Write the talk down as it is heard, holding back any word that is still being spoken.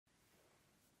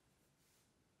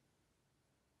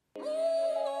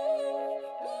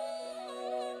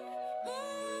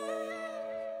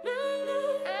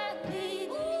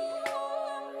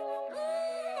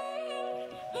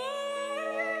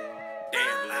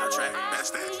track,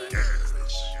 that's that gas.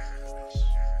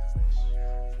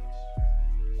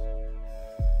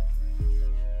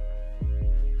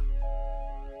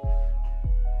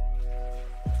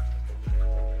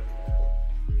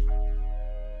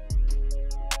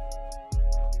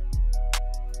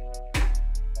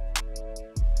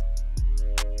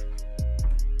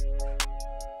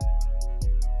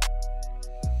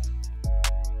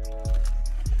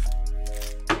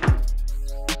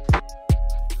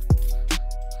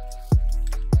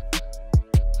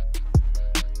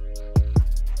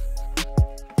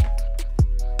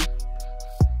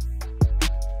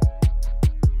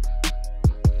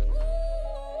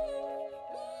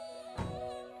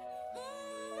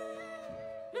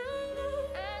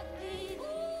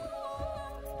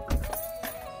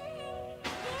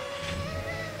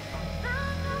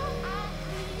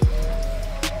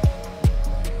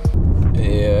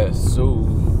 So,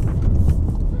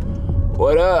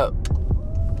 what up?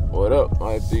 What up,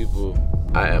 my people?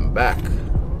 I am back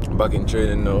in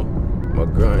training now. My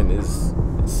grind it's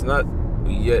not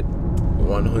yet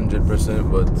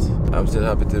 100%, but I'm still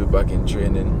happy to be back in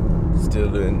training.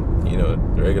 Still doing, you know,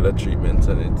 regular treatments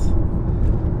on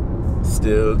it.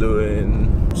 Still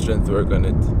doing strength work on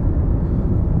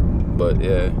it. But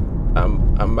yeah,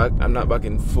 I'm back. I'm not back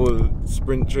in full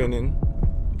sprint training.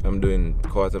 I'm doing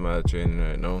quarter mile training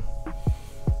right now,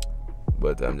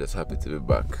 but I'm just happy to be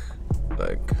back,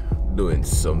 like doing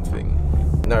something.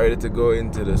 Not ready to go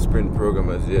into the sprint program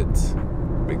as yet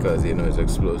because, you know, it's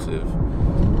explosive.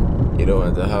 You don't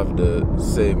want to have the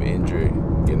same injury,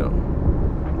 you know,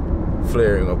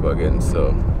 flaring up again.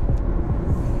 So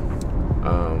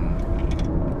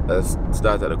let's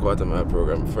start at the quarter mile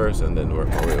program first and then work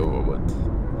my way over.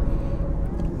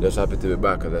 But just happy to be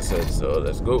back, as I said, so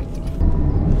let's go.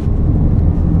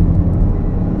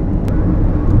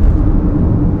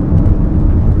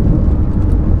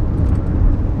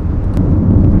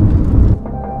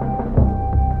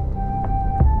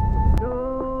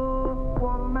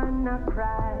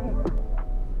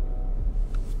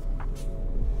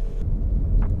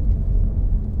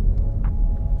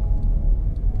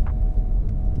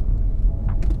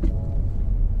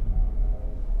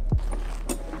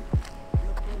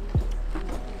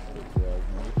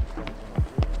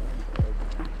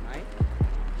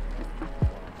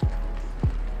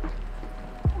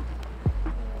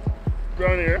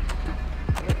 Down here.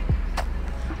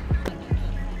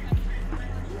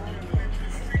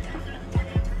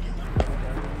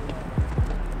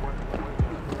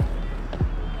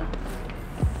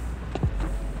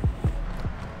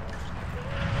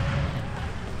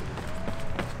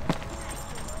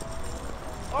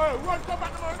 Alright, run, come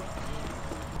back, come on.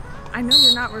 I know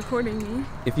you're not recording me.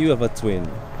 If you have a twin,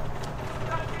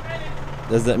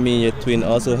 does that mean your twin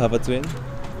also have a twin?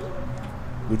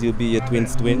 Would you be your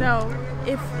twin's twin? No.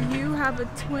 If you have a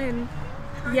twin,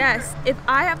 yes. If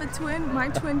I have a twin, my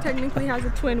twin technically has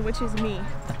a twin, which is me.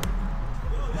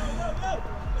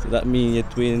 So that means your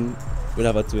twin would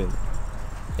have a twin.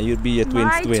 And you'd be your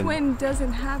twin's twin. My twin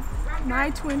doesn't have, my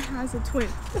twin has a twin.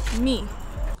 Me.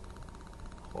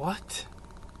 What?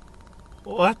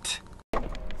 What?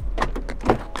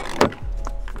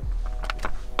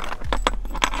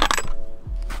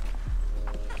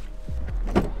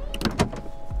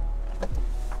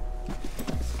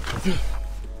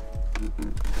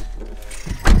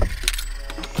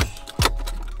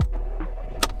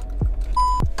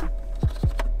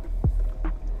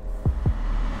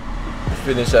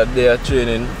 Finish a day of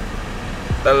training,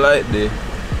 a light day.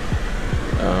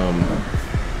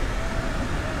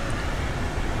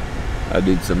 I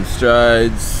did some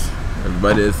strides.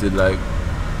 Everybody else did like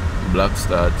block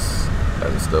starts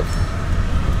and stuff.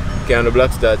 Can't do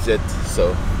block starts yet,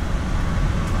 so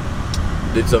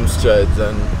did some strides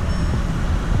and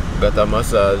got a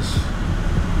massage.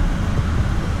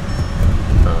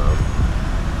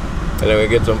 And then we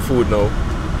get some food now,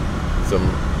 some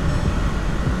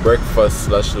breakfast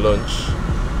 / lunch.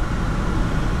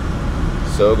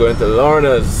 So we're going to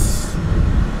Lorna's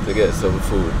to get some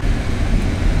food.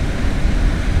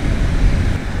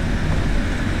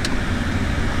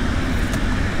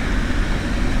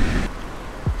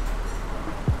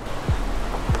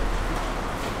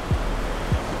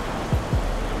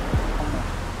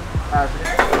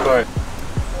 Alright,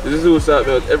 this is who start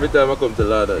me out every time I come to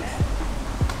Lorna's.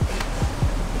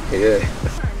 Yeah.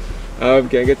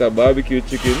 Can I get a barbecue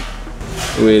chicken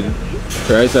with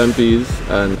rice and peas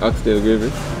and oxtail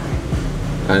gravy,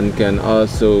 and can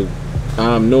also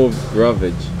no raw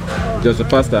veg, just a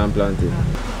pasta and plantain.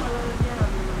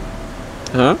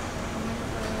 Huh?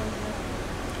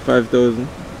 5,000.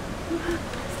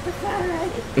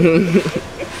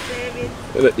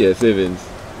 Yeah, savings.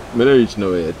 I don't reach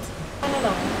nowhere yet. No.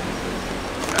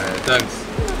 Alright, thanks.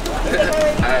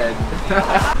 Alright.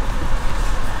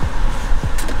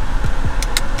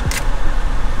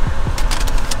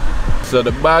 So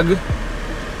the bag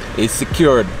is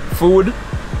secured. Food,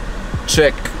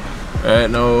 check. Right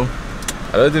now,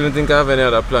 I don't even think I have any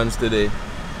other plans today.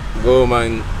 Go home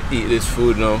and eat this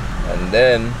food now, and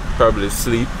then probably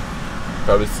sleep.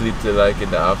 Probably sleep till like in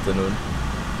the afternoon.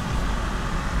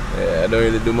 Yeah, I don't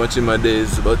really do much in my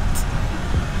days, but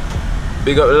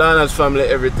big up Lana's family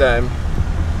every time.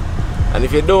 And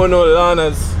if you don't know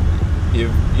Lana's,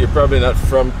 you're probably not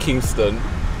from Kingston,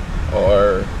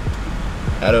 or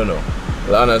I don't know.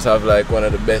 Lana's have like one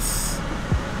of the best,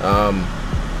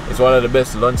 it's one of the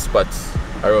best lunch spots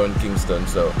around Kingston,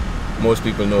 so most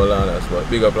people know Lana's, but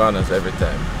big up Lana's every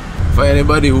time. For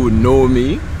anybody who know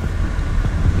me,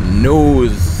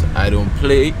 knows I don't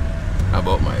play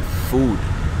about my food.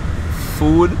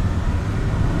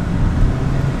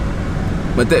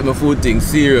 But take my food thing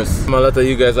serious. A lot of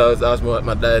you guys always ask me what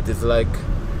my diet is like.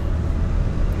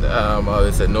 I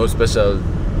always say no special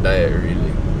diet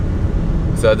really.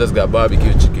 So I just got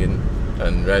barbecue chicken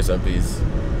and rice and peas,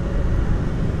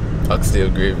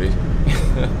 oxtail gravy.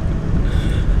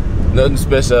 Nothing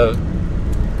special,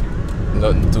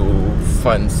 nothing too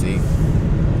fancy,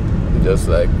 just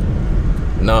like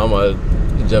normal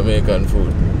Jamaican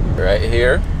food. Right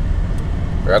here,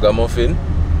 ragamuffin.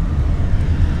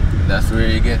 That's where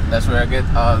I get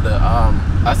all the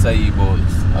acai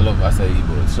bowls. I love acai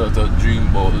bowls. Shout out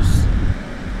Dream Bowls.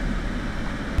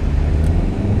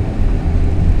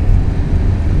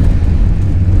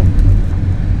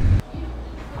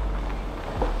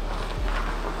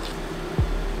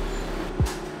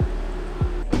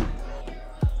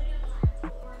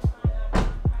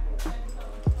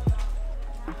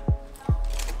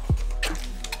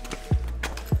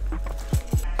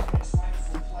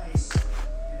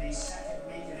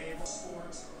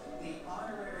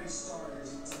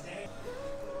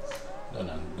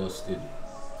 Dusted.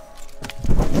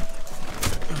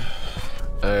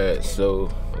 Alright, so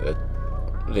I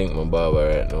link my barber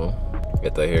right now.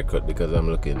 Get a haircut because I'm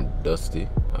looking dusty.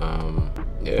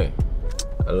 Yeah,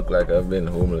 I look like I've been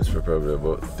homeless for probably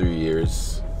about 3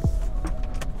 years.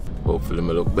 Hopefully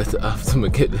I look better after I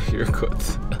get the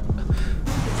haircut.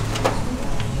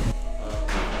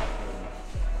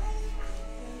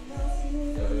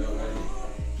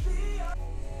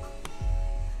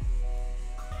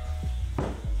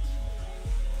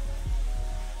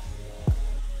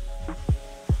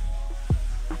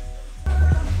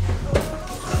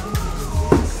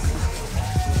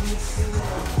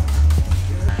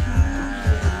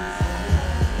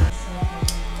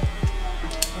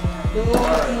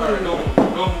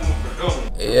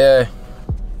 Yeah,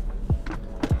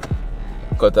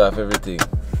 cut off everything.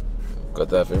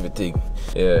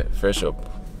 Yeah, fresh up.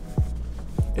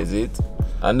 Is it?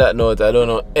 On that note, I don't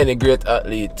know any great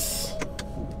athletes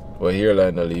but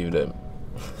hairline will leave them.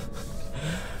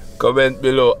 Comment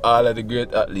below all of the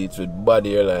great athletes with bad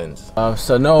hairlines.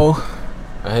 So now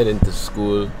I'm heading to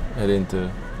school, heading to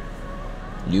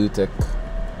UTech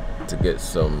to get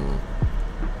some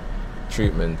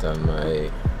treatment on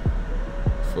my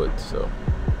foot. So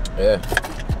yeah,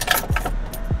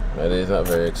 my day is not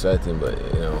very exciting, but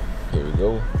you know, here we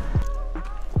go.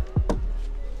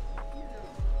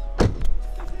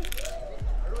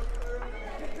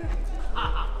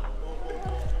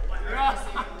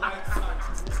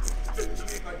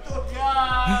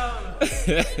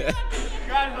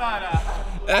 Godfather!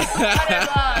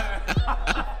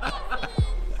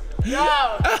 Yo!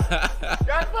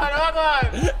 Godfather, hold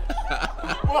on!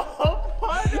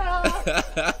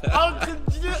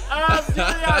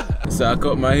 So I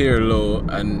cut my hair low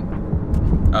and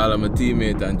all of my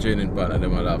teammates and training partner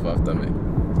them a laugh after me.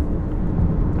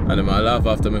 And them a laugh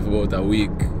after me for about a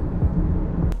week.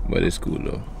 But it's cool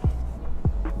though.